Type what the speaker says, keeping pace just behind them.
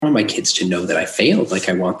want my kids to know that I failed. Like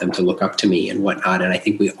I want them to look up to me and whatnot. And I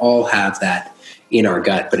think we all have that in our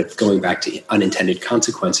gut. But if going back to unintended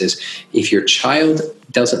consequences, if your child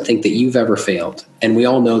doesn't think that you've ever failed, and we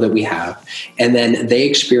all know that we have, and then they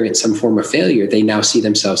experience some form of failure, they now see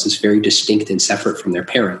themselves as very distinct and separate from their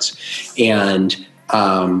parents. And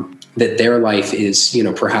that their life is,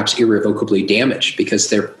 perhaps irrevocably damaged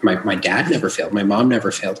because my dad never failed, my mom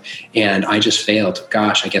never failed, and I just failed.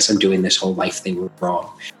 Gosh, I guess I'm doing this whole life thing wrong.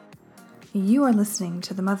 You are listening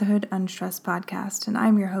to the Motherhood Unstressed podcast, and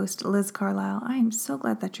I'm your host, Liz Carlisle. I am so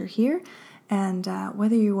glad that you're here, and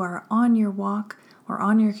whether you are on your walk or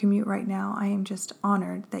on your commute right now, I am just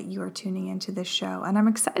honored that you are tuning into this show. And I'm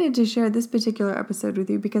excited to share this particular episode with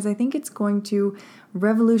you because I think it's going to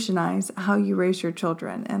revolutionize how you raise your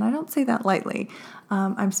children. And I don't say that lightly.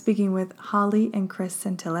 I'm speaking with Holly and Chris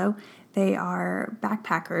Santillo. They are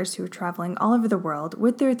backpackers who are traveling all over the world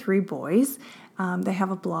with their 3 boys. They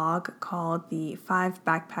have a blog called the 5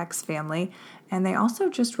 Backpacks Family. And they also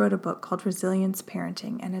just wrote a book called Resilience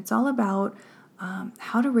Parenting. And it's all about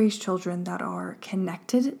how to raise children that are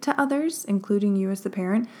connected to others, including you as the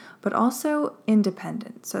parent, but also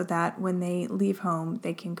independent, so that when they leave home,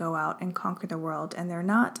 they can go out and conquer the world, and they're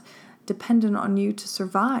not dependent on you to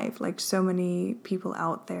survive like so many people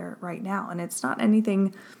out there right now. And it's not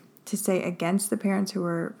anything to say against the parents who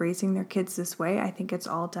are raising their kids this way. I think it's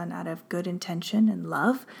all done out of good intention and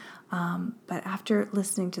love. But after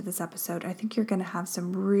listening to this episode, I think you're going to have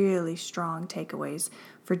some really strong takeaways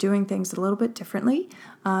for doing things a little bit differently.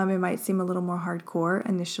 It might seem a little more hardcore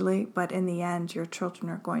initially, but in the end, your children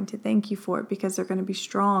are going to thank you for it because they're going to be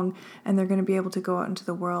strong and they're going to be able to go out into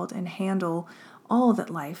the world and handle all that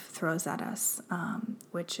life throws at us,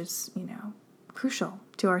 which is, crucial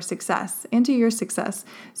to our success and to your success.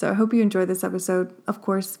 So I hope you enjoy this episode. Of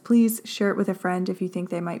course, please share it with a friend if you think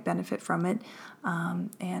they might benefit from it.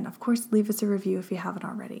 And of course, leave us a review if you haven't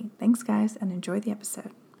already. Thanks, guys, and enjoy the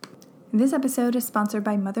episode. This episode is sponsored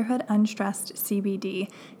by Motherhood Unstressed CBD.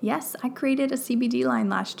 Yes, I created a CBD line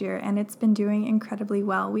last year, and it's been doing incredibly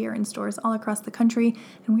well. We are in stores all across the country,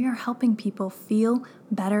 and we are helping people feel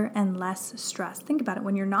better and less stressed. Think about it.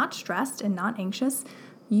 When you're not stressed and not anxious,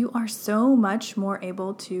 you are so much more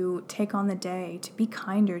able to take on the day, to be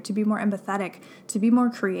kinder, to be more empathetic, to be more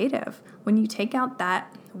creative. When you take out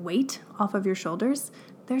that weight off of your shoulders,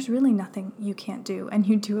 there's really nothing you can't do, and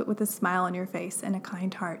you do it with a smile on your face and a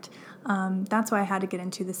kind heart. That's why I had to get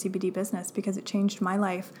into the CBD business, because it changed my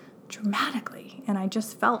life dramatically, and I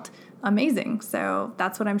just felt amazing. So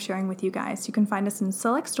that's what I'm sharing with you guys. You can find us in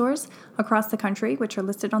select stores across the country, which are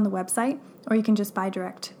listed on the website, or you can just buy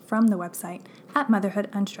direct from the website at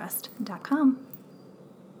motherhoodunstressed.com.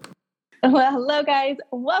 Well, hello, guys.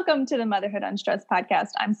 Welcome to the Motherhood Unstressed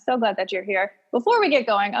podcast. I'm so glad that you're here. Before we get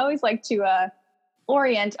going, I always like to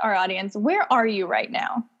orient our audience. Where are you right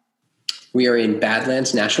now? We are in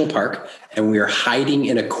Badlands National Park, and we are hiding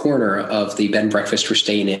in a corner of the bed and breakfast we're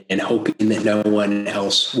staying in and hoping that no one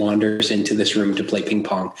else wanders into this room to play ping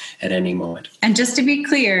pong at any moment. And just to be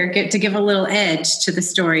clear, to give a little edge to the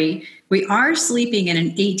story, we are sleeping in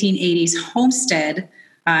an 1880s homestead.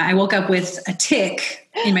 I woke up with a tick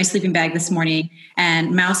in my sleeping bag this morning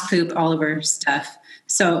and mouse poop all over stuff.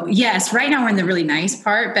 So yes, right now we're in the really nice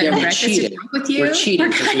part, but breakfast is drunk with you. We're cheating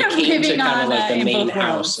because we came to kind of like the main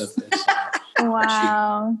house of this.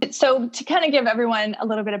 Wow. So to kind of give everyone a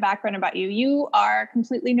little bit of background about you, you are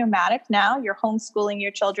completely nomadic now. You're homeschooling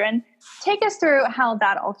your children. Take us through how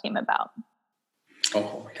that all came about.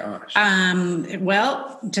 Oh my gosh.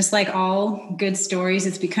 Well, just like all good stories,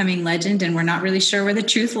 it's becoming legend, and we're not really sure where the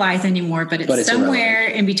truth lies anymore, but it's somewhere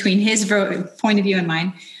in between his point of view and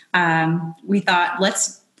mine. We thought,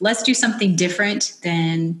 let's do something different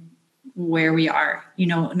than where we are,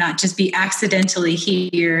 not just be accidentally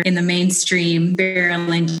here in the mainstream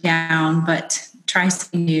barreling down, but try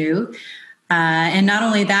something new. And not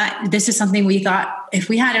only that, this is something we thought if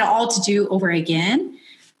we had it all to do over again,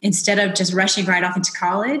 instead of just rushing right off into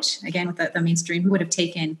college, again, with the mainstream, we would have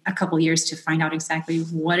taken a couple years to find out exactly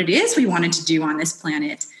what it is we wanted to do on this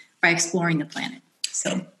planet by exploring the planet.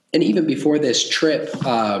 So, and even before this trip,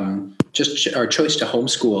 just our choice to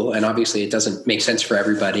homeschool, and obviously it doesn't make sense for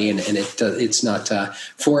everybody, and it's not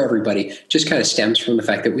for everybody, just kind of stems from the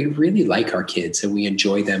fact that we really like our kids and we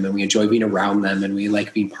enjoy them and we enjoy being around them and we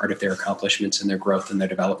like being part of their accomplishments and their growth and their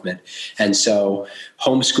development. And so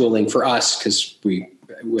homeschooling for us, because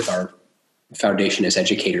with our foundation as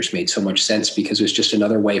educators, made so much sense because it was just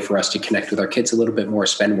another way for us to connect with our kids a little bit more,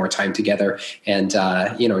 spend more time together, and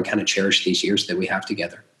and kind of cherish these years that we have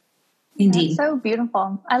together. Indeed. That's so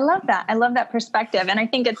beautiful. I love that. I love that perspective. And I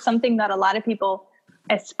think it's something that a lot of people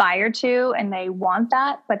aspire to and they want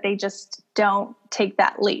that, but they just don't take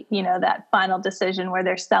that leap, that final decision where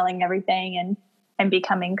they're selling everything and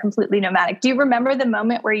becoming completely nomadic. Do you remember the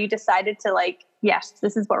moment where you decided to yes,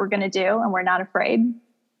 this is what we're going to do and we're not afraid?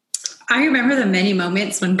 I remember the many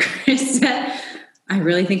moments when Chris said, I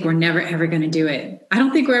really think we're never, ever going to do it. I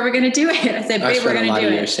don't think we're ever going to do it. I said, babe, we're going to do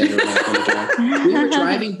it. We were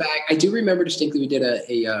driving back. I do remember distinctly we did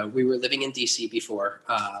we were living in DC before,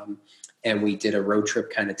 and we did a road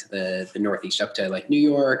trip kind of to the Northeast up to New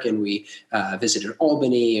York, and we visited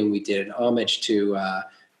Albany, and we did an homage to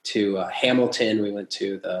Hamilton. We went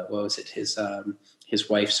to his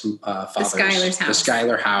wife's father's, the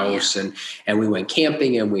Schuyler house, and we went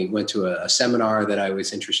camping, and we went to a seminar that I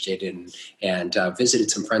was interested in, and visited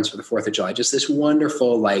some friends for the 4th of July. Just this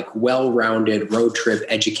wonderful, well-rounded road trip,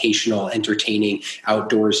 educational, entertaining,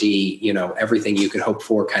 outdoorsy, everything you could hope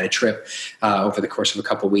for kind of trip over the course of a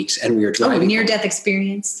couple of weeks. And we were driving. Near-death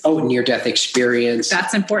experience. Near-death experience.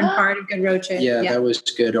 That's an important part of good road trip. Yeah, that was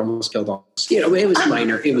good. Almost killed all. It was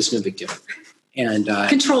minor. It was no big deal. And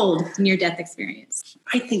controlled near-death experience.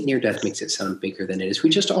 I think near-death makes it sound bigger than it is. We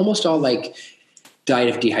just almost all died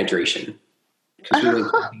of dehydration because we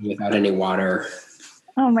went camping without any water.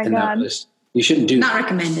 Oh my God! You shouldn't do. Not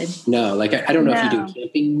recommended. No, I don't know if you do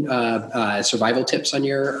camping survival tips on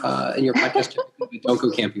your podcast. Don't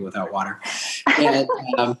go camping without water. And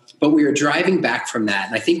but we were driving back from that,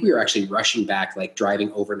 and I think we were actually rushing back,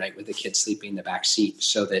 driving overnight with the kids sleeping in the back seat,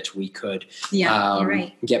 so that we could you're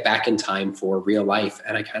right. get back in time for real life.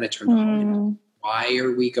 And I kind of turned home. Why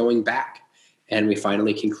are we going back? And we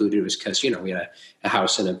finally concluded it was because, we had a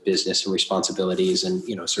house and a business and responsibilities and,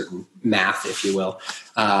 certain math, if you will.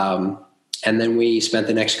 And then we spent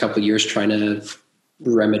the next couple of years trying to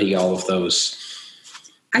remedy all of those.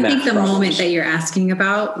 I think the moment that you're asking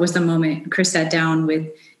about was the moment Chris sat down with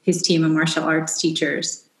his team of martial arts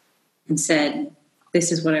teachers and said,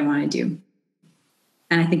 this is what I want to do.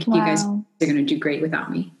 And I think you guys are going to do great without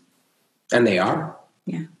me. And they are.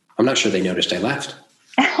 Yeah. I'm not sure they noticed I left.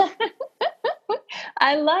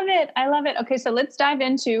 I love it. Okay, so let's dive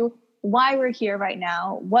into why we're here right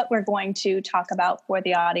now, what we're going to talk about for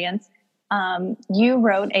the audience. You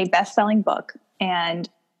wrote a best-selling book, and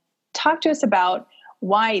talk to us about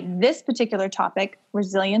why this particular topic,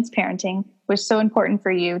 resilience parenting, was so important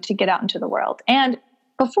for you to get out into the world. And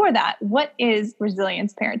before that, what is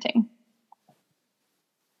resilience parenting?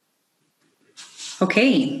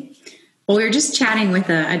 Okay. Well, we were just chatting with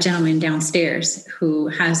a gentleman downstairs who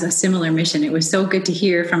has a similar mission. It was so good to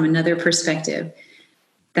hear from another perspective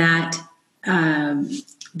that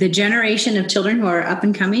the generation of children who are up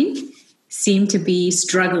and coming seem to be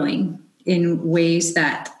struggling in ways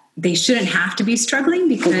that they shouldn't have to be struggling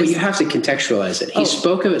because well, you have to contextualize it. He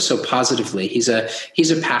spoke of it so positively. He's a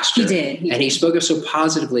pastor. He did. He spoke of so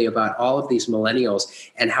positively about all of these millennials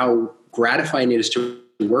and how gratifying it is to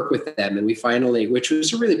work with them. And we finally, which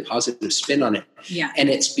was a really positive spin on it. Yeah. And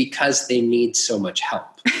it's because they need so much help.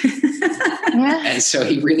 And so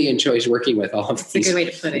he really enjoys working with all of these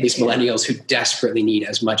millennials who desperately need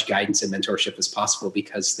as much guidance and mentorship as possible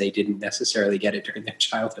because they didn't necessarily get it during their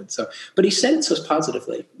childhood. So, but he said it so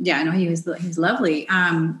positively. Yeah, no, he's lovely.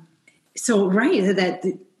 So right, that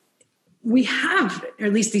we have, or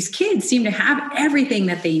at least these kids seem to have everything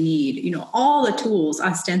that they need, all the tools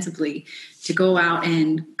ostensibly to go out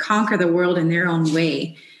and conquer the world in their own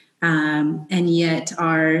way. And yet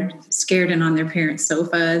are scared and on their parents'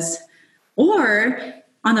 sofas, or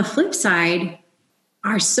on the flip side,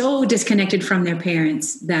 are so disconnected from their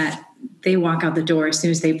parents that they walk out the door as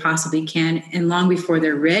soon as they possibly can, and long before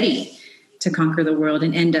they're ready to conquer the world,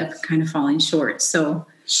 and end up kind of falling short. So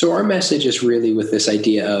our message is really with this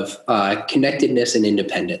idea of connectedness and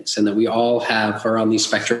independence, and that we all are on these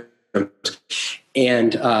spectrums,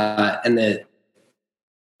 and that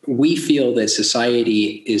we feel that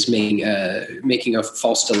society is making a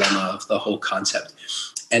false dilemma of the whole concept,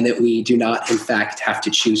 and that we do not, in fact, have to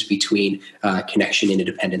choose between connection and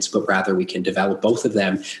independence, but rather we can develop both of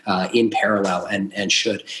them in parallel and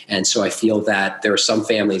should. And so I feel that there are some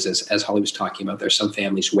families, as Holly was talking about, there are some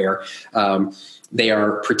families where they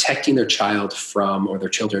are protecting their child from, or their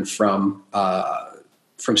children from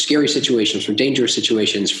scary situations, from dangerous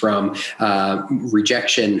situations, from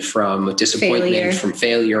rejection, from disappointment, from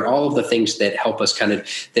failure, all of the things that help us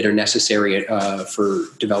that are necessary for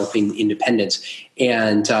developing independence.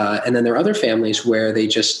 And then there are other families where they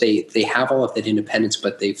have all of that independence,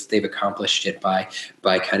 but they've accomplished it by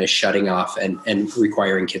kind of shutting off and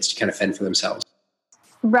requiring kids to kind of fend for themselves.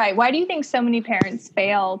 Right. Why do you think so many parents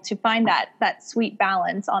fail to find that sweet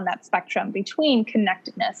balance on that spectrum between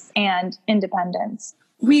connectedness and independence?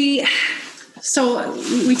 So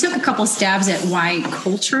we took a couple stabs at why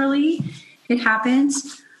culturally it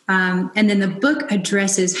happens. And then the book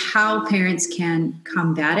addresses how parents can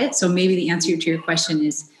combat it. So maybe the answer to your question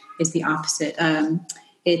is the opposite.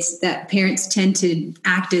 It's that parents tend to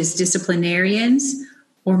act as disciplinarians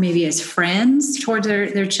or maybe as friends towards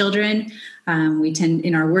their children. We tend,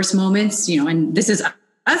 in our worst moments, and this is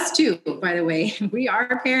us too, by the way, we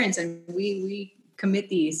are parents and we commit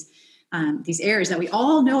these errors that we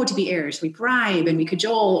all know to be errors. We bribe and we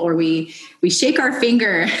cajole, or we shake our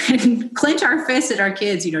finger and clench our fist at our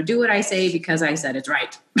kids, do what I say because I said it's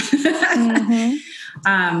right. Mm-hmm.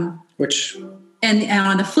 Which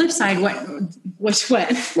on the flip side, which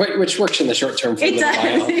works in the short term for a little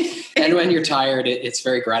while. And when you're tired, it's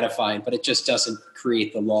very gratifying, but it just doesn't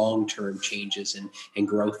create the long-term changes and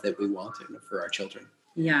growth that we want for our children.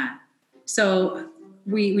 Yeah. So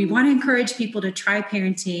we want to encourage people to try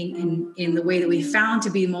parenting in the way that we found to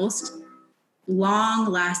be most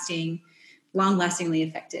long-lastingly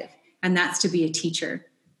effective. And that's to be a teacher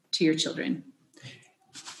to your children.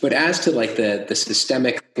 But as to like the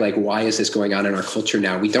systemic, like, why is this going on in our culture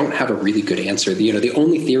now? We don't have a really good answer. The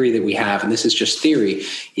only theory that we have, and this is just theory,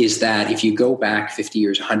 is that if you go back 50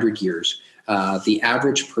 years, 100 years, the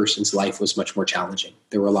average person's life was much more challenging.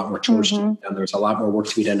 There were a lot more chores to be done. There was a lot more work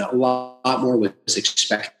to be done. A lot more was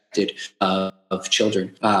expected of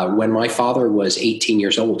children. When my father was 18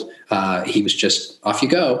 years old, he was just off you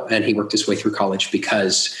go, and he worked his way through college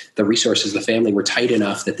because the resources of the family were tight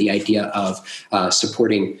enough that the idea of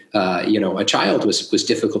supporting a child was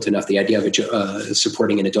difficult enough. The idea of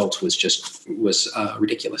supporting an adult was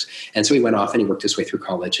ridiculous. And so he went off and he worked his way through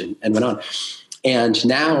college and went on. And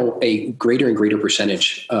now a greater and greater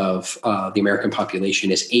percentage of the American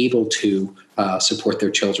population is able to support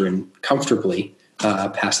their children comfortably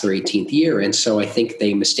past their 18th year. And so I think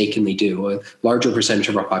they mistakenly do. A larger percentage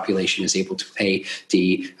of our population is able to pay to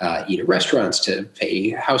eat at restaurants, to pay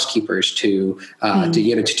housekeepers, to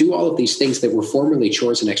do all of these things that were formerly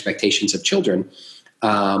chores and expectations of children.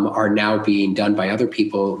 Are now being done by other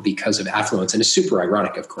people because of affluence. And it's super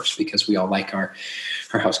ironic, of course, because we all like our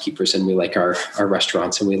housekeepers and we like our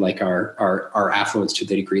restaurants and we like our affluence to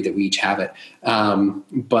the degree that we each have it.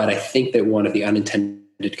 But I think that one of the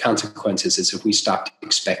unintended consequences is if we stopped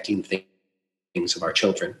expecting things of our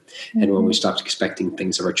children. Mm-hmm. And when we stopped expecting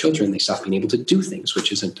things of our children, they stopped being able to do things, which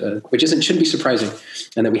shouldn't be surprising.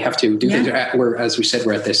 And that we have to do things. As we said,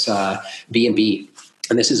 we're at this B&B.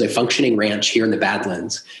 And this is a functioning ranch here in the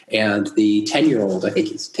Badlands. And the 10-year-old, I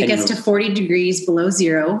think it's 10 it gets to 40 degrees below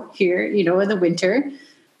zero here, in the winter.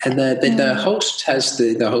 And the hosts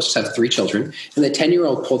have 3 children. And the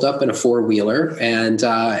 10-year-old pulled up in a 4-wheeler and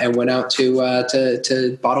went out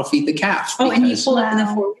to bottle feed the calf. Oh, and he pulled up in the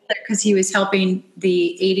 4-wheeler because he was helping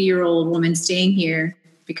the 80-year-old woman staying here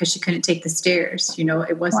because she couldn't take the stairs.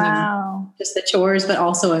 It wasn't even just the chores, but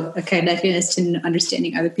also a connectedness to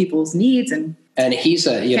understanding other people's needs. And he's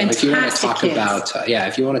if you want to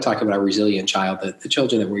talk about a resilient child, the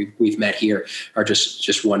children that we've met here are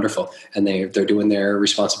just wonderful, and they're doing their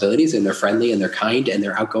responsibilities, and they're friendly, and they're kind, and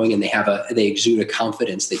they're outgoing, and they exude a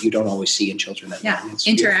confidence that you don't always see in children.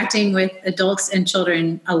 Interacting with adults and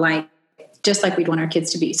children alike, just like we'd want our kids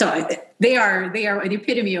to be. So they are the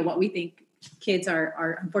epitome of what we think kids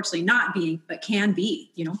are unfortunately not being, but can be,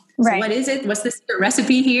 Right. So what is it? What's the secret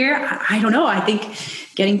recipe here? I don't know. I think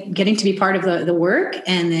getting to be part of the work,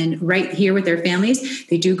 and then right here with their families.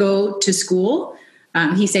 They do go to school.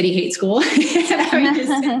 He said he hates school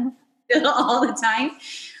all the time.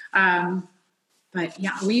 But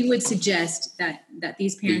yeah, we would suggest that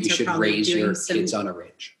these parents you should are probably raise doing your kids on a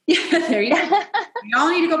ranch. Yeah, there you go. We all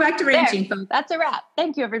need to go back to ranching, folks. That's a wrap.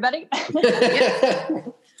 Thank you, everybody.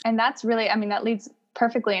 And that's really, that leads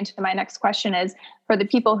perfectly into my next question is for the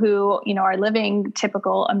people who, are living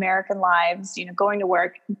typical American lives, going to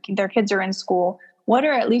work, their kids are in school. What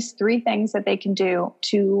are at least 3 things that they can do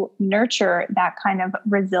to nurture that kind of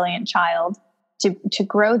resilient child, to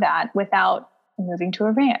grow that without moving to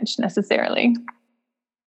a ranch necessarily?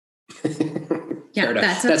 Yeah,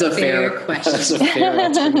 that's a fair question. That's a fair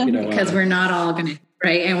answer, because we're not all going to,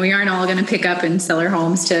 right? And we aren't all going to pick up and sell our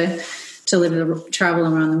homes to travel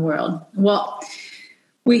around the world. Well,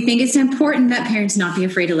 we think it's important that parents not be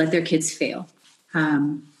afraid to let their kids fail.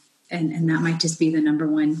 And that might just be the number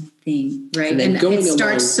one thing, right? And it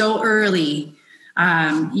starts so early.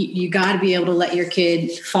 You got to be able to let your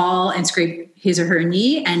kid fall and scrape his or her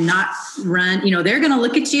knee and not run. They're going to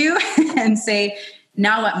look at you and say,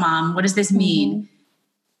 "Now what, Mom? What does this mean?" Mm-hmm.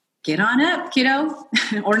 Get on up, kiddo,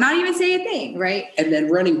 or not even say a thing, right? And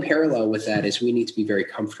then running parallel with that is we need to be very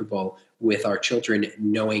comfortable with our children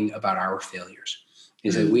knowing about our failures.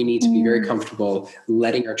 is that we need to be very comfortable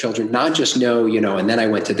letting our children not just know, and then I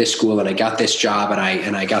went to this school and I got this job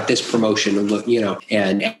and I got this promotion,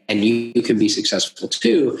 and you can be successful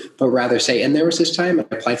too, but rather say, and there was this time I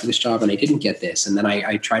applied for this job and I didn't get this. And then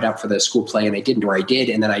I tried out for the school play and I didn't, or I did,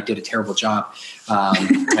 and then I did a terrible job, or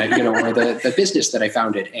the business that I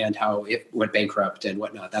founded and how it went bankrupt and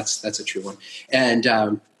whatnot. That's a true one.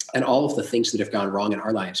 And all of the things that have gone wrong in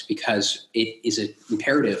our lives, because it is an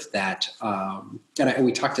imperative that, and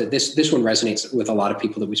we talked to this one resonates with a lot of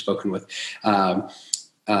people that we've spoken with.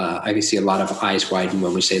 I see a lot of eyes widen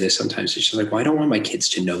when we say this sometimes. It's just like, well, I don't want my kids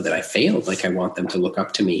to know that I failed. Like I want them to look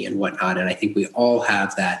up to me and whatnot. And I think we all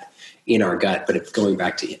have that in our gut, but if going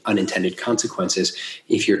back to unintended consequences,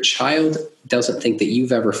 if your child doesn't think that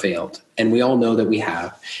you've ever failed, and we all know that we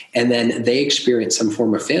have, and then they experience some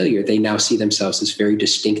form of failure, they now see themselves as very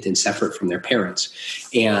distinct and separate from their parents.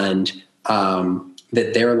 And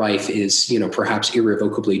that their life is, perhaps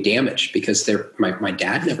irrevocably damaged because my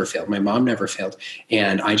dad never failed, my mom never failed,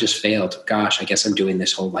 and I just failed. Gosh, I guess I'm doing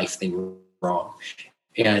this whole life thing wrong.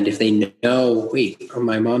 And if they know, wait,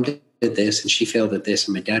 my mom did this and she failed at this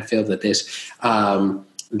and my dad failed at this, and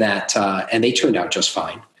they turned out just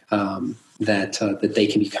fine, that they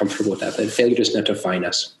can be comfortable with that failure does not define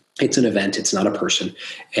us. It's an event. It's not a person.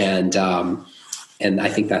 And I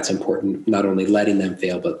think that's important, not only letting them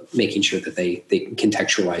fail, but making sure that they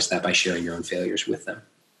contextualize that by sharing your own failures with them.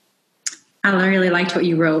 I really liked what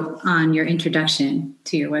you wrote on your introduction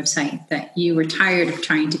to your website, that you were tired of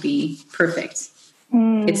trying to be perfect.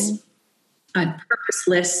 It's a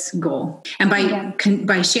purposeless goal. And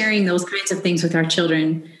by sharing those kinds of things with our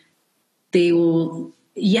children, they will,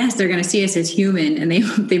 yes, they're going to see us as human, and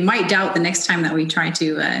they might doubt the next time that we try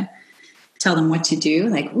to tell them what to do.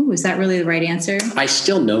 Like, ooh, is that really the right answer? I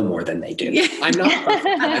still know more than they do. Yeah. I'm not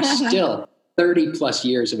perfect. I'm still 30 plus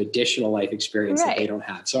years of additional life experience that they don't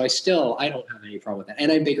have. So I don't have any problem with that.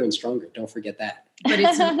 And I'm bigger and stronger. Don't forget that. But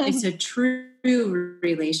it's a true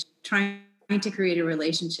relation. Trying to create a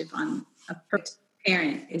relationship on a perfect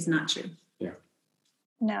parent is not true. Yeah.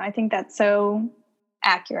 No, I think that's so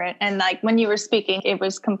accurate. And like when you were speaking, it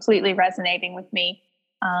was completely resonating with me.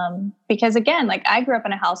 Because again, like I grew up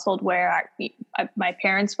in a household where my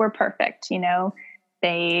parents were perfect,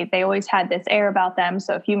 they always had this air about them.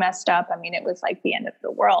 So if you messed up, it was like the end of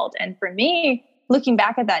the world. And for me, looking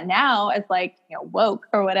back at that now as like, woke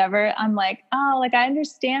or whatever, I'm like, oh, like I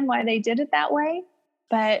understand why they did it that way.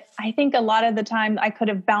 But I think a lot of the time I could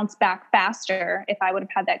have bounced back faster if I would have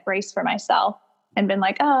had that grace for myself and been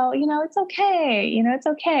like, oh, it's okay. It's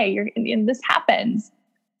okay. This happens.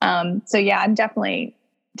 So yeah, I'm definitely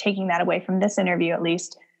taking that away from this interview, at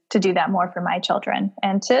least, to do that more for my children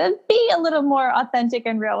and to be a little more authentic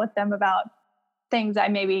and real with them about things I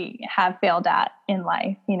maybe have failed at in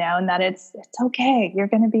life, and that it's okay. You're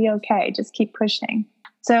going to be okay. Just keep pushing.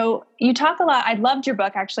 So you talk a lot. I loved your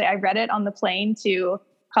book. Actually, I read it on the plane to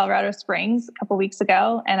Colorado Springs a couple weeks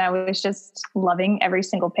ago, and I was just loving every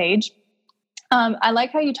single page. I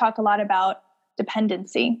like how you talk a lot about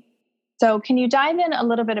dependency. So can you dive in a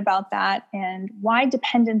little bit about that and why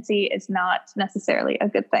dependency is not necessarily a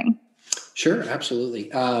good thing? Sure,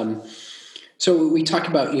 absolutely. So we talk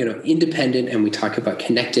about, independent, and we talk about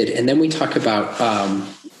connected, and then we talk about,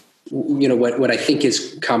 what I think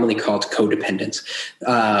is commonly called codependence.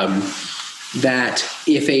 That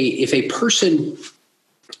if a person,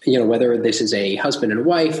 whether this is a husband and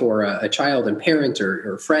wife or a child and parent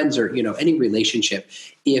or friends or, any relationship,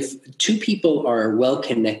 if two people are well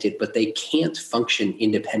connected, but they can't function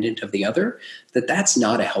independent of the other, that's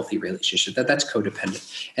not a healthy relationship, that's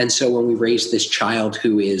codependent. And so when we raise this child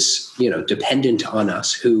who is, dependent on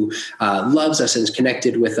us, who loves us and is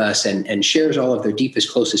connected with us and shares all of their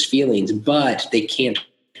deepest, closest feelings, but they can't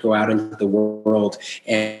go out into the world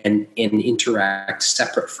and interact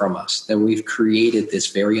separate from us, then we've created this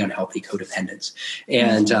very unhealthy codependence.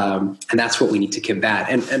 And that's what we need to combat.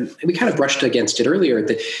 And we kind of brushed against it earlier,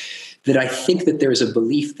 that I think that there's a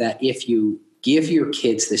belief that if you give your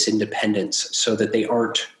kids this independence so that they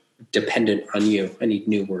aren't dependent on you, I need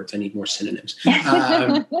new words, I need more synonyms,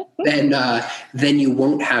 then you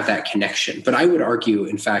won't have that connection. But I would argue,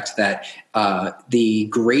 in fact, that the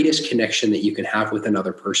greatest connection that you can have with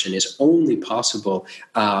another person is only possible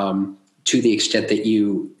to the extent that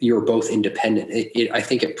you're both independent. I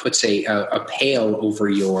think it puts a pall over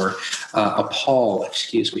your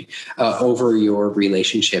over your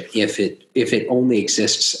relationship if it only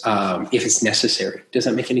exists if it's necessary. Does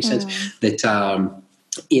that make any sense? That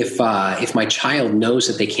if my child knows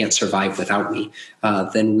that they can't survive without me,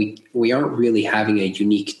 then we aren't really having a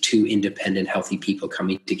unique two independent, healthy people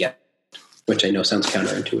coming together, which I know sounds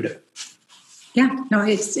counterintuitive. Yeah, no,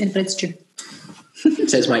 it's true.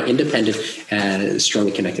 Says my independent and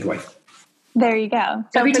strongly connected wife. There you go.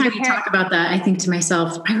 So every time you talk about that, I think to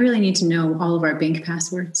myself, I really need to know all of our bank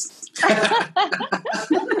passwords.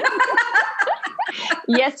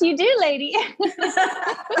 Yes, you do, lady.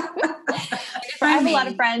 I have a lot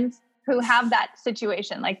of friends who have that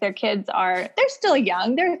situation. Like they're still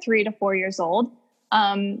young. They're 3 to 4 years old.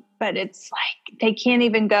 But it's like they can't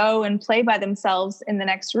even go and play by themselves in the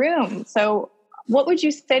next room. So what would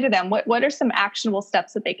you say to them? What are some actionable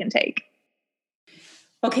steps that they can take?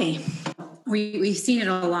 Okay. We've seen it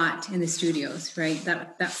a lot in the studios, right?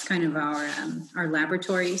 That's kind of our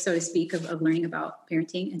laboratory, so to speak, of learning about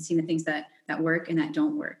parenting and seeing the things that work and that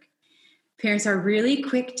don't work. Parents are really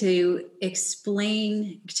quick to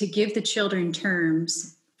explain, to give the children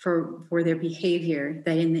terms for their behavior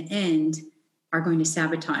that in the end are going to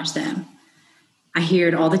sabotage them. I hear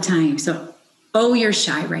it all the time. So, you're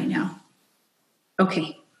shy right now.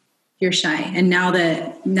 Okay, you're shy. And now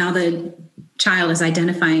the child is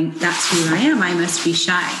identifying, that's who I am. I must be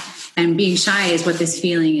shy. And being shy is what this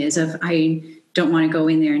feeling is of, I don't want to go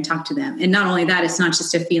in there and talk to them. And not only that, it's not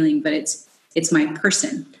just a feeling, but it's my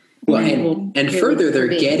person. Well, and further, they're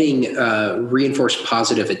getting reinforced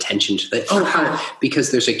positive attention to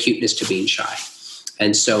because there's a cuteness to being shy.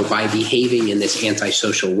 And so by behaving in this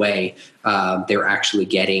antisocial way, they're actually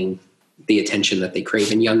getting the attention that they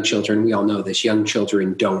crave. And young children, we all know this, young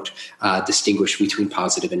children don't distinguish between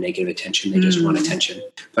positive and negative attention. They just want attention.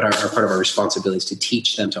 But our part of our responsibility is to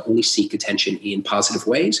teach them to only seek attention in positive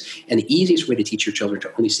ways. And the easiest way to teach your children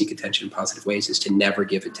to only seek attention in positive ways is to never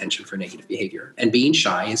give attention for negative behavior. And being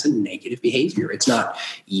shy is a negative behavior. It's not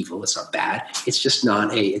evil. It's not bad. It's just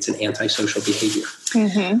it's an antisocial behavior.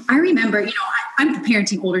 Mm-hmm. I remember, I'm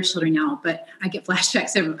parenting older children now, but I get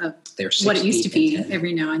flashbacks of what it used to be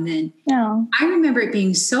every now and then. No. I remember it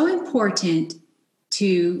being so important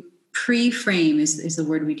to pre-frame is the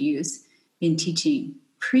word we'd use in teaching.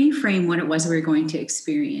 Pre-frame what it was we were going to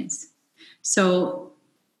experience. So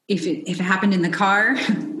if it happened in the car,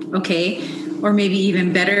 okay, or maybe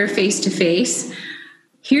even better face-to-face,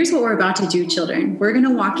 here's what we're about to do, children. We're going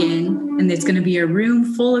to walk in, and there's going to be a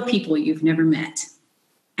room full of people you've never met.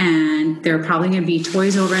 And there are probably going to be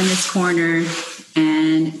toys over in this corner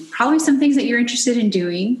and probably some things that you're interested in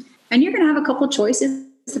doing. And you're going to have a couple choices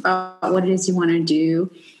about what it is you want to do.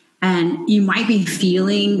 And you might be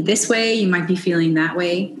feeling this way. You might be feeling that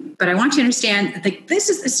way. But I want you to understand, like, this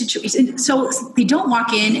is the situation. So they don't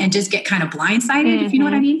walk in and just get kind of blindsided, if you know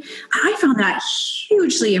what I mean. I found that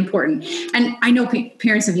hugely important. And I know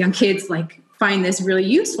parents of young kids find this really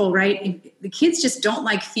useful, right? The kids just don't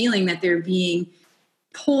like feeling that they're being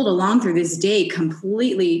pulled along through this day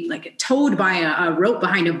completely towed by a rope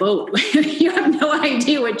behind a boat. You have no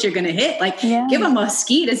idea what you're going to hit. Give them a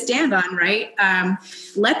ski to stand on, right?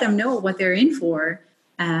 Let them know what they're in for.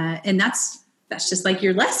 And that's just like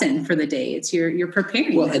your lesson for the day. It's you're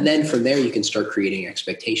preparing. Well, and then from there you can start creating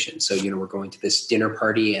expectations. So, we're going to this dinner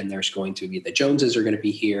party and there's going to be the Joneses are going to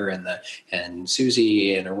be here and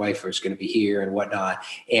Susie and her wife is going to be here and whatnot.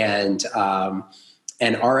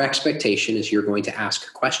 And our expectation is you're going to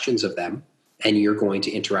ask questions of them and you're going to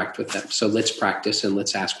interact with them. So let's practice and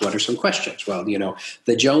let's ask, what are some questions? Well,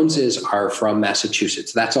 the Joneses are from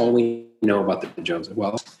Massachusetts. That's all we know about the Joneses.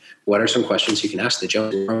 Well, what are some questions you can ask the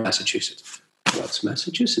Joneses from Massachusetts? What's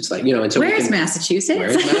Massachusetts like? And so where's Massachusetts?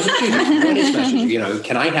 Where's Massachusetts? What is Massachusetts?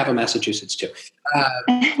 Can I have a Massachusetts too?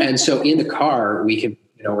 And so in the car, we can,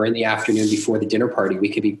 or in the afternoon before the dinner party, we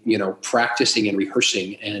could be, practicing and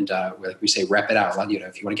rehearsing. And like we say, rep it out.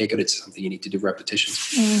 If you want to get good at something, you need to do repetitions.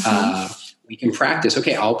 Mm-hmm. We can practice.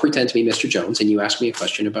 Okay, I'll pretend to be Mr. Jones and you ask me a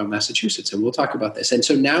question about Massachusetts and we'll talk about this. And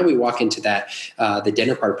so now we walk into that, the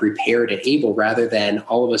dinner party prepared and able, rather than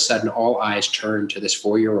all of a sudden all eyes turn to this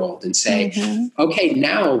 4-year-old and say, okay,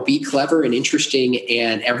 now be clever and interesting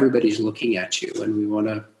and everybody's looking at you. And we want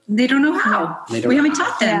to. They don't know how. We haven't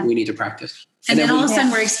taught them. We need to practice. And then all of a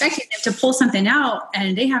sudden we're expecting them to pull something out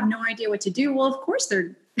and they have no idea what to do. Well, of course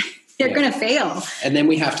they're going to fail. And then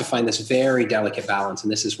we have to find this very delicate balance.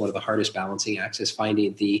 And this is one of the hardest balancing acts, is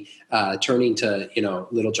finding the turning to,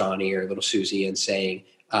 little Johnny or little Susie and saying,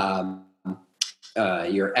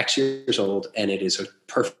 you're X years old and it is a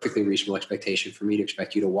perfectly reasonable expectation for me to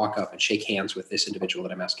expect you to walk up and shake hands with this individual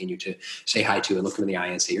that I'm asking you to say hi to and look them in the eye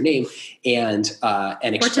and say your name and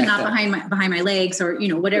expect, or to not behind my legs or,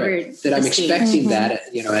 whatever. Right, that I'm expecting that,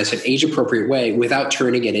 as an age appropriate way without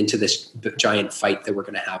turning it into this giant fight that we're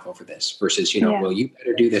going to have over this versus, well, you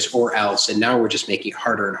better do this or else. And now we're just making it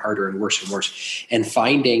harder and harder and worse and worse and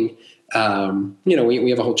finding, we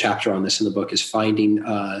have a whole chapter on this in the book, is finding,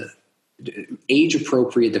 age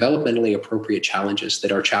appropriate, developmentally appropriate challenges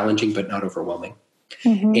that are challenging but not overwhelming.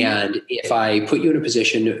 Mm-hmm. And if I put you in a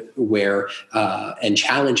position where and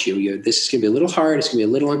challenge you, this is going to be a little hard, it's going to be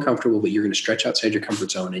a little uncomfortable, but you're going to stretch outside your comfort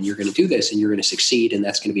zone and you're going to do this and you're going to succeed. And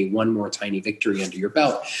that's going to be one more tiny victory under your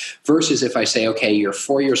belt. Versus if I say, okay, you're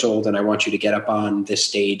 4 years old and I want you to get up on this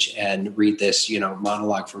stage and read this,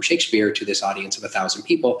 monologue from Shakespeare to this audience of 1,000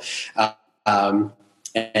 people.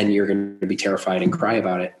 And you're going to be terrified and cry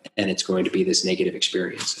about it. And it's going to be this negative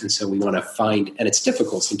experience. And so we want to find, and it's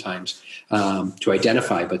difficult sometimes to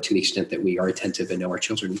identify, but to the extent that we are attentive and know our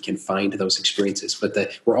children, we can find those experiences. But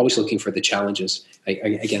we're always looking for the challenges. I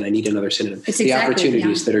need another synonym. It's the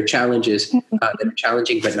opportunities that are challenges, that are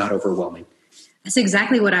challenging, but not overwhelming. That's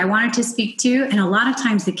exactly what I wanted to speak to. And a lot of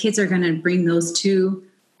times the kids are going to bring those to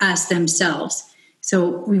us themselves.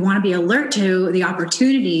 So we want to be alert to the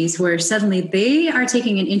opportunities where suddenly they are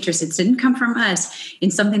taking an interest. It didn't come from us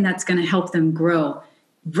in something that's going to help them grow,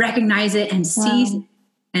 recognize it and seize it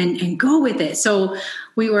and go with it. So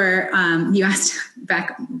we were, you asked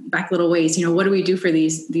back little ways, what do we do for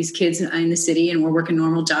these kids in the city? And we're working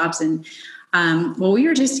normal jobs. And we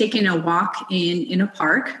were just taking a walk in a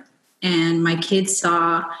park and my kids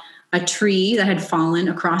saw a tree that had fallen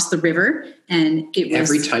across the river. And it was...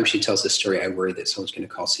 Every time she tells this story, I worry that someone's going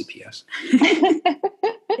to call CPS.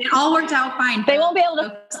 It all worked out fine. They won't be able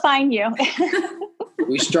to find you.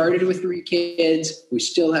 We started with 3 kids. We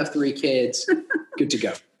still have 3 kids. Good to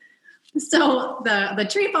go. So the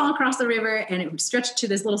tree fell across the river and it stretched to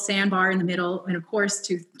this little sandbar in the middle. And of course,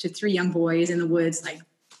 to 3 young boys in the woods, like,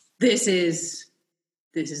 this is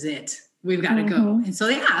it. We've got to go. And so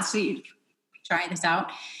they asked, we try this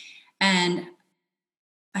out. And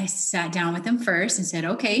I sat down with them first and said,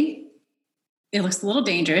 okay, it looks a little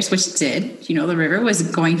dangerous, which it did. The river was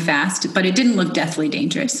going fast, but it didn't look deathly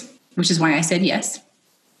dangerous, which is why I said yes.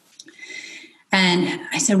 And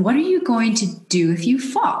I said, what are you going to do if you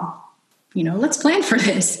fall? Let's plan for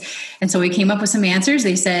this. And so we came up with some answers.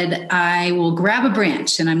 They said, I will grab a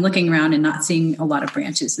branch. And I'm looking around and not seeing a lot of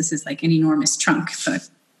branches. This is like an enormous trunk. But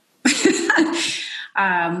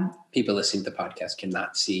people listening to the podcast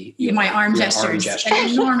cannot see my arm gestures. An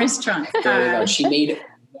enormous trunk. She made a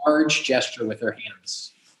large gesture with her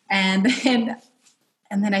hands. And then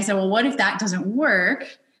I said, well, what if that doesn't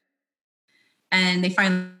work? And they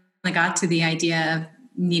finally got to the idea of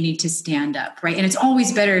needing to stand up, right? And it's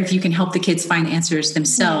always better if you can help the kids find answers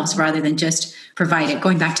themselves rather than just provide it.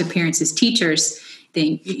 Going back to parents as teachers,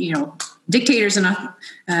 dictators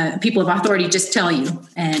and people of authority just tell you,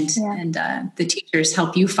 and the teachers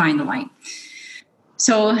help you find the light.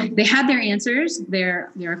 So they had their answers.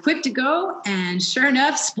 They're equipped to go, and sure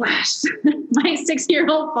enough, splash! My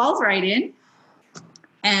 6-year-old falls right in,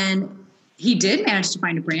 and he did manage to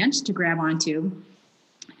find a branch to grab onto,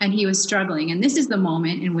 and he was struggling. And this is the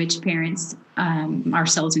moment in which parents,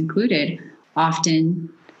 ourselves included,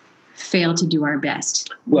 often fail to do our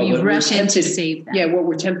best. We rush in to save them. Yeah, what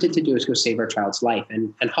we're tempted to do is go save our child's life.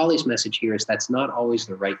 And Holly's message here is that's not always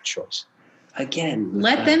the right choice. Again,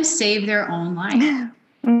 let them save their own life.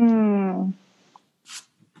 And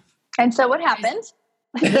so what happened?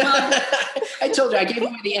 Well, I told you, I gave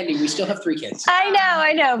away the ending. We still have 3 kids.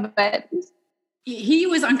 I know, but he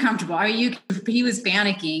was uncomfortable. He was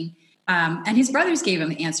panicking. And his brothers gave him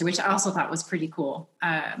the answer, which I also thought was pretty cool.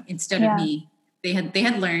 Instead of me. They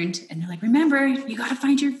had learned, and they're like, remember, you got to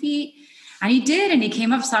find your feet. And he did. And he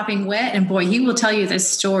came up sopping wet. And boy, he will tell you this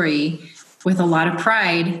story with a lot of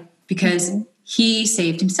pride because he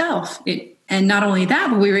saved himself. And not only that,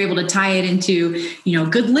 but we were able to tie it into,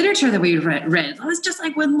 good literature that we read. It was just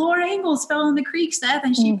like when Laura Ingalls fell in the creek, Seth,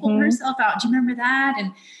 and she pulled herself out. Do you remember that?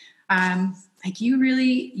 And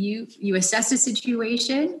you assess the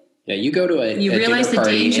situation. Yeah, you go to a dinner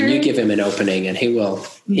party and you give him an opening, and he will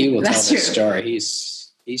tell the story.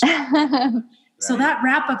 He's right. So that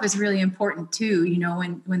wrap up is really important too.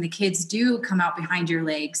 When the kids do come out behind your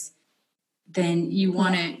legs, then you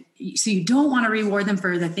want to. So you don't want to reward them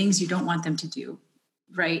for the things you don't want them to do,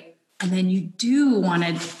 right? And then you do want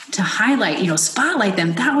to highlight, spotlight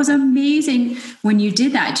them. That was amazing when you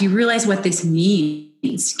did that. Do you realize what this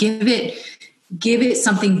means? Give it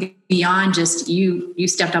something beyond just you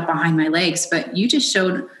stepped up behind my legs, but you just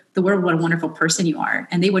showed the world what a wonderful person you are.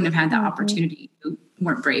 And they wouldn't have had that opportunity if you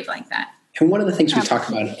weren't brave like that. And one of the things we talk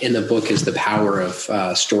about in the book is the power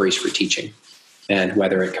of stories for teaching. And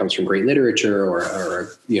whether it comes from great literature or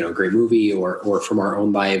a great movie or from our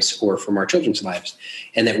own lives or from our children's lives.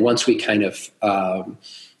 And that once we kind of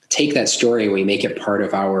take that story and we make it part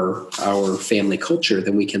of our family culture,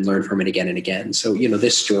 then we can learn from it again and again. So,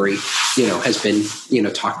 this story, has been,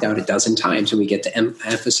 talked out a dozen times, and we get to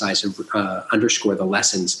emphasize and underscore the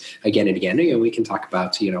lessons again and again. We can talk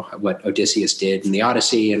about, what Odysseus did in the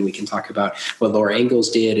Odyssey, and we can talk about what Laura Ingalls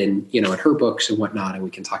did in her books and whatnot. And we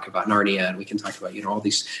can talk about Narnia, and we can talk about, all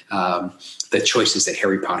these, the choices that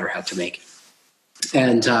Harry Potter had to make.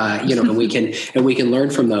 And, and we can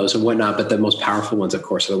learn from those and whatnot. But the most powerful ones, of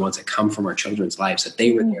course, are the ones that come from our children's lives, that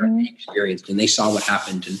they were there and they experienced and they saw what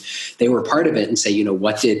happened and they were part of it, and say,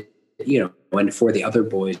 what did, and for the other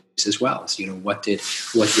boys as well. So, what did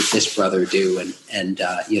this brother do? And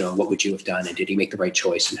what would you have done? And did he make the right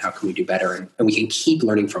choice? And how can we do better? And we can keep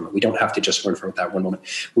learning from it. We don't have to just learn from it that one moment.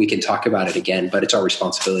 We can talk about it again, but it's our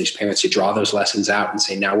responsibility as parents to draw those lessons out and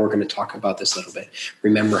say, now we're going to talk about this a little bit.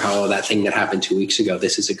 Remember how that thing that happened 2 weeks ago,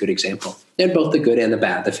 this is a good example. And both the good and the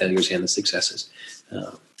bad, the failures and the successes.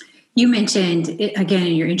 You mentioned it again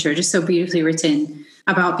in your intro, just so beautifully written,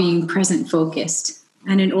 about being present focused.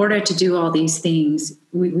 And in order to do all these things,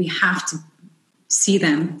 we have to see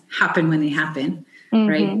them happen when they happen,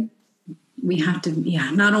 right? We have to,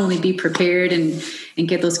 not only be prepared and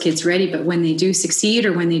get those kids ready, but when they do succeed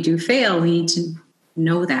or when they do fail, we need to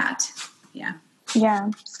know that. Yeah. Yeah.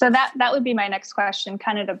 So that would be my next question,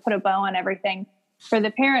 kind of to put a bow on everything. For the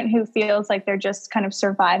parent who feels like they're just kind of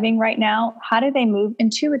surviving right now, how do they move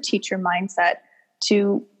into a teacher mindset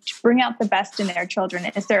to bring out the best in their children?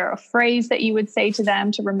 Is there a phrase that you would say to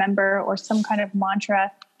them to remember, or some kind of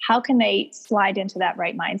mantra? How can they slide into that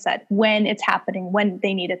right mindset when it's happening, when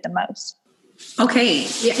they need it the most? Okay.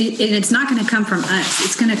 And it's not going to come from us.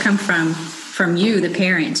 It's going to come from you, the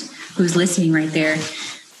parent who's listening right there.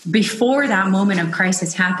 Before that moment of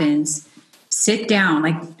crisis happens, sit down,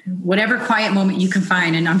 like whatever quiet moment you can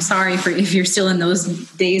find. And I'm sorry for if you're still in those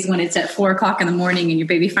days when it's at 4:00 in the morning and your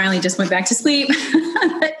baby finally just went back to sleep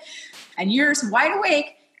and you're wide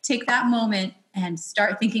awake. Take that moment and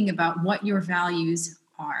start thinking about what your values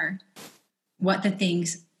are, what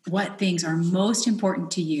things are most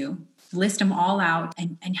important to you. List them all out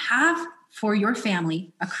and have for your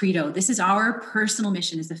family a credo. This is our personal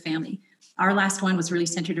mission as a family. Our last one was really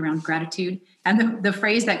centered around gratitude. And the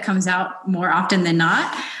phrase that comes out more often than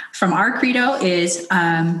not from our credo is,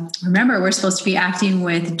 remember, we're supposed to be acting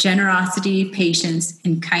with generosity, patience,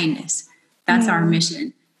 and kindness. That's our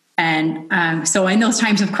mission. And so in those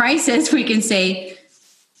times of crisis, we can say,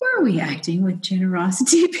 were we acting with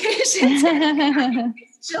generosity, patience, and kindness,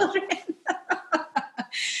 children?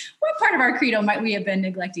 What part of our credo might we have been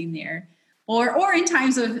neglecting there? Or in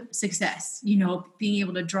times of success, being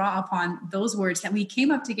able to draw upon those words that we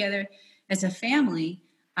came up together as a family,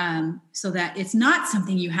 so that it's not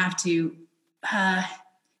something you have to,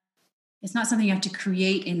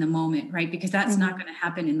 create in the moment, right? Because that's not going to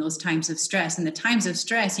happen in those times of stress. In the times of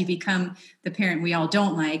stress, you become the parent we all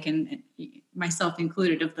don't like, and myself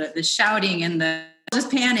included, of the shouting and the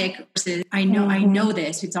just panic versus I know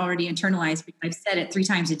this. It's already internalized. I've said it 3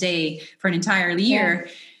 times a day for an entire year.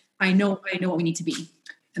 Yeah. I know what we need to be.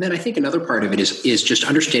 And then I think another part of it is just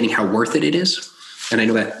understanding how worth it is. And I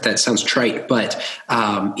know that sounds trite, but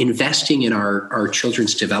investing in our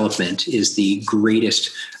children's development is the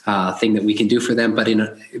greatest thing that we can do for them.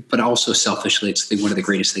 But also selfishly, it's one of the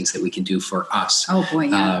greatest things that we can do for us. Oh boy!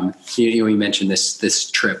 Yeah. You mentioned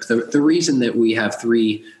this trip. The reason that we have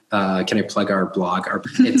 3. Can I plug our blog?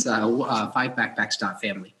 It's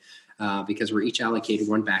 5backpacks.family. Because we're each allocated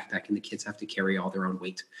 1 backpack and the kids have to carry all their own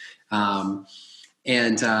weight. And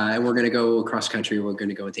we're going to go across country. We're going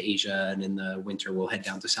to go into Asia, and in the winter we'll head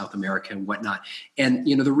down to South America and whatnot. And,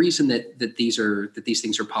 the reason that these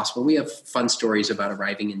things are possible, we have fun stories about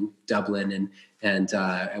arriving in Dublin and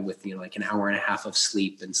with, like an hour and a half of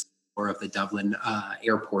sleep and of the Dublin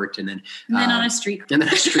airport, and then on a street car.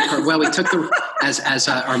 Well, we took as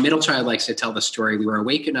our middle child likes to tell the story. We were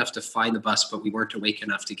awake enough to find the bus, but we weren't awake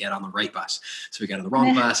enough to get on the right bus. So we got on the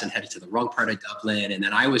wrong bus and headed to the wrong part of Dublin. And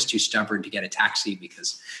then I was too stubborn to get a taxi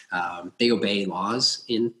because they obey laws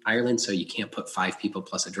in Ireland, so you can't put 5 people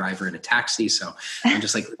plus a driver in a taxi. So I'm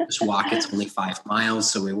just like, just walk. It's only 5 miles,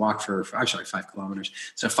 so we walked for 5 kilometers.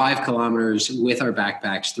 So 5 kilometers with our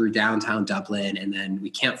backpacks through downtown Dublin, and then we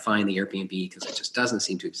can't find the Airbnb because it just doesn't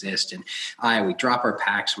seem to exist. And we drop our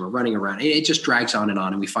packs and we're running around. It just drags on.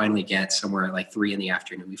 And we finally get somewhere at like 3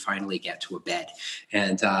 p.m. We finally get to a bed.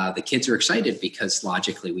 And the kids are excited because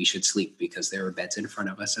logically we should sleep because there are beds in front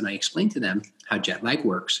of us. And I explained to them how jet lag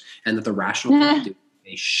works and that the rational thing to do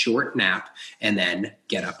is a short nap and then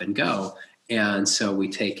get up and go. And so we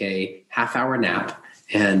take a half-hour nap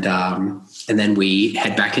and then we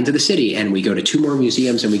head back into the city and we go to 2 more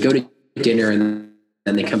museums and we go to dinner, and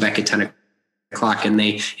then they come back at 10 o'clock, and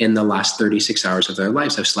they, in the last 36 hours of their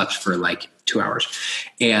lives, have slept for like 2 hours.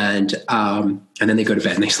 And then they go to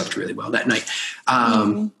bed and they slept really well that night.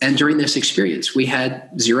 And during this experience, we had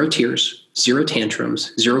 0 tears, 0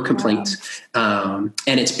 tantrums, 0 complaints. And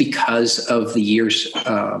it's because of the years,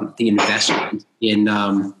 the investment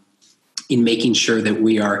in making sure that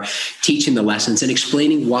we are teaching the lessons and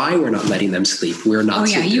explaining why we're not letting them sleep. We're not. Oh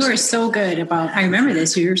yeah, you are so good about, I remember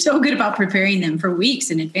this, you were so good about preparing them for weeks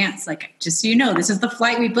in advance. Like, just so you know, this is the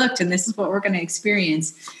flight we booked and this is what we're going to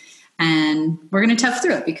experience. And we're going to tough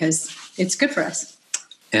through it because it's good for us.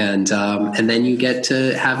 And then you get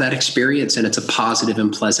to have that experience, and it's a positive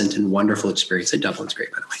and pleasant and wonderful experience. And Dublin's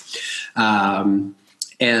great, by the way.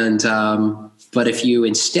 But if you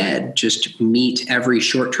instead just meet every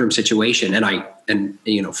short-term situation, and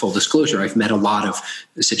full disclosure, I've met a lot of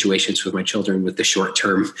situations with my children with the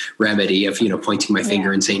short-term remedy of, pointing my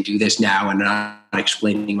finger and saying, do this now, and not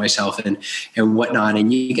explaining myself and whatnot.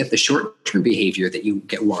 And you get the short-term behavior that you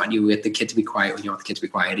want. You get the kid to be quiet when you want the kid to be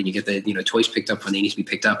quiet, and you get the, toys picked up when they need to be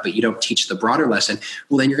picked up, but you don't teach the broader lesson.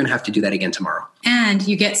 Well, then you're going to have to do that again tomorrow. And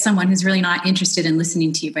you get someone who's really not interested in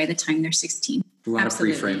listening to you by the time they're 16. A lot of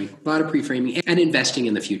pre-framing and investing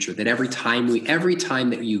in the future, that every time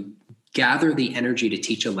that you gather the energy to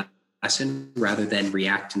teach a lesson rather than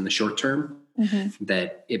react in the short term,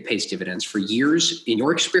 that it pays dividends for years in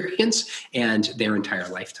your experience and their entire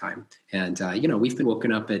lifetime. And, we've been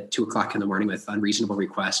woken up at 2:00 in the morning with unreasonable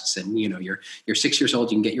requests, and, you're 6 years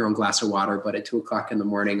old, you can get your own glass of water, but at 2:00 in the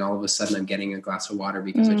morning, all of a sudden I'm getting a glass of water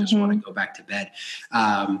because I just want to go back to bed.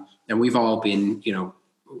 And we've all been,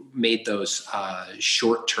 made those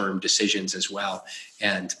short-term decisions as well.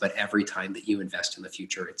 But every time that you invest in the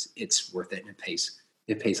future, it's worth it, and it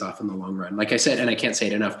pays off in the long run. Like I said, and I can't say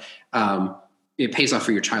it enough, it pays off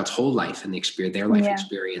for your child's whole life and their life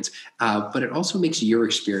experience. But it also makes your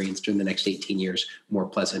experience during the next 18 years more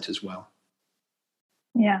pleasant as well.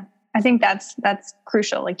 Yeah. I think that's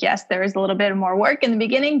crucial. Like, yes, there is a little bit more work in the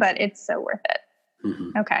beginning, but it's so worth it.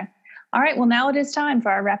 Mm-hmm. Okay. All right. Well, now it is time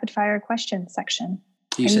for our rapid fire question section.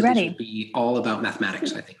 You said this would be all about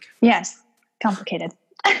mathematics, I think. Yes. Complicated.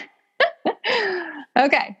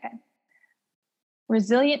 Okay.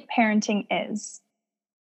 Resilient parenting is?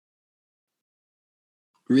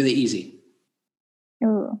 Really easy.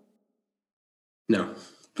 Ooh. No.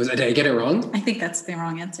 Did I get it wrong? I think that's the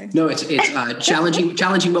wrong answer. No, it's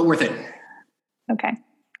challenging but worth it. Okay.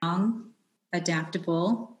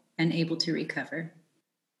 Adaptable, and able to recover.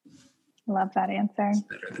 Love that answer. It's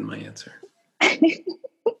better than my answer.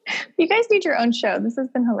 You guys need your own show. This has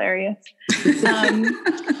been hilarious.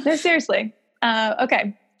 No, seriously.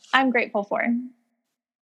 Okay. I'm grateful for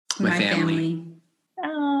my family.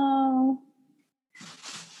 Oh.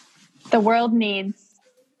 The world needs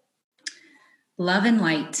love and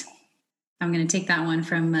light. I'm going to take that one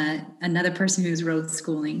from another person who's road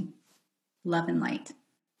schooling. Love and light.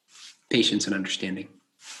 Patience and understanding.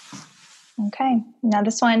 Okay. Now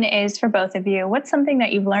this one is for both of you. What's something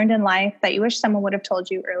that you've learned in life that you wish someone would have told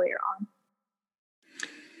you earlier on?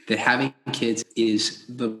 That having kids is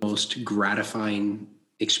the most gratifying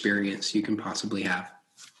experience you can possibly have.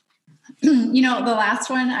 The last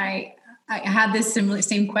one, I had this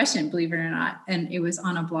same question, believe it or not. And it was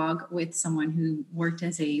on a blog with someone who worked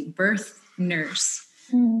as a birth nurse.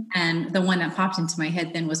 Mm. And the one that popped into my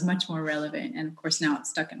head then was much more relevant. And of course, now it's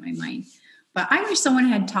stuck in my mind. But I wish someone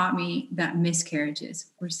had taught me that miscarriages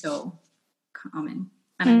were so common.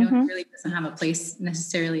 And I know it really doesn't have a place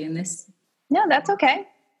necessarily in this. No, that's okay.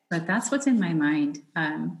 But that's what's in my mind.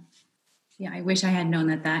 I wish I had known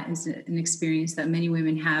that is an experience that many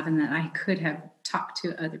women have, and that I could have talked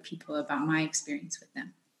to other people about my experience with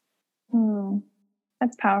them.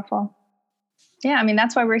 That's powerful. Yeah, I mean,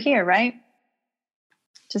 that's why we're here, right?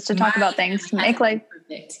 Just to talk about things to make life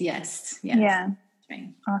perfect. Yes. Yeah. Right.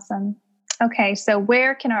 Awesome. Okay, so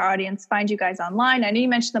where can our audience find you guys online? I know you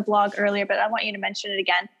mentioned the blog earlier, but I want you to mention it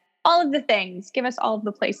again. All of the things. Give us all of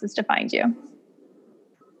the places to find you.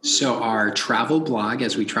 So our travel blog,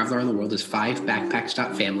 as we travel around the world, is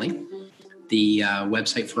 5backpacks.family. The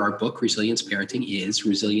website for our book, Resilience Parenting, is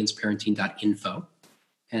resilienceparenting.info.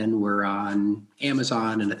 And we're on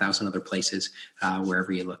Amazon and 1,000 other places,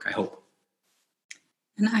 wherever you look, I hope.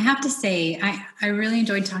 And I have to say, I really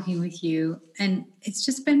enjoyed talking with you. And it's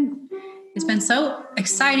been so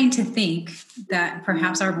exciting to think that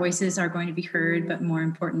perhaps our voices are going to be heard, but more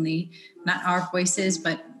importantly, not our voices,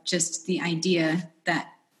 but just the idea that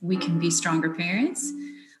we can be stronger parents.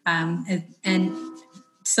 And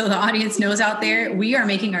so the audience knows out there, we are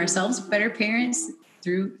making ourselves better parents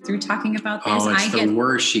through talking about this. Oh, it's the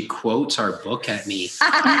worst. She quotes our book at me.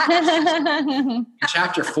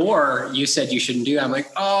 Chapter 4, you said you shouldn't do that. I'm like,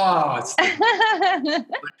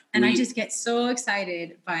 and I just get so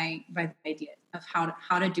excited by the idea of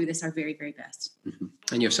how to do this our very, very best. Mm-hmm.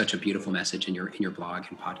 And you have such a beautiful message in your blog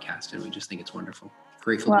and podcast, and we just think it's wonderful.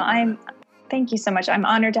 Grateful. Well, thank you so much. I'm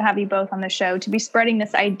honored to have you both on the show, to be spreading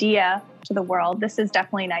this idea to the world. This is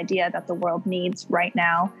definitely an idea that the world needs right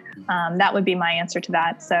now. That would be my answer to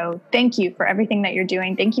that. So thank you for everything that you're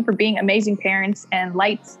doing. Thank you for being amazing parents and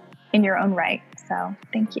lights in your own right. So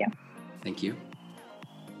thank you. Thank you.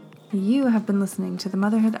 You have been listening to the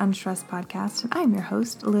Motherhood Unstressed podcast, and I'm your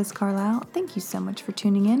host, Liz Carlisle. Thank you so much for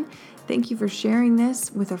tuning in. Thank you for sharing this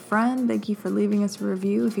with a friend. Thank you for leaving us a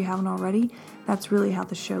review if you haven't already. That's really how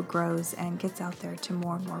the show grows and gets out there to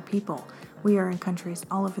more and more people. We are in countries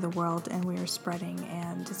all over the world, and we are spreading,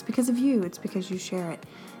 and it's because of you. It's because you share it.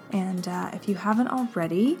 And if you haven't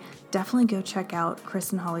already, definitely go check out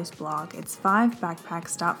Chris and Holly's blog. It's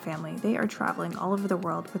 5backpacks.family. They are traveling all over the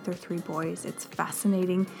world with their 3 boys. It's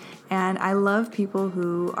fascinating. And I love people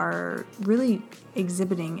who are really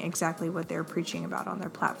exhibiting exactly what they're preaching about on their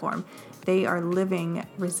platform. They are living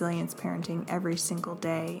resilience parenting every single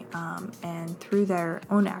day, and through their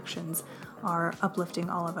own actions are uplifting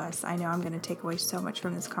all of us. I know I'm going to take away so much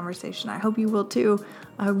from this conversation. I hope you will too.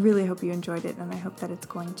 I really hope you enjoyed it, and I hope that it's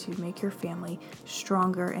going to make your family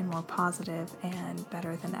stronger and more positive and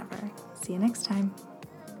better than ever. See you next time.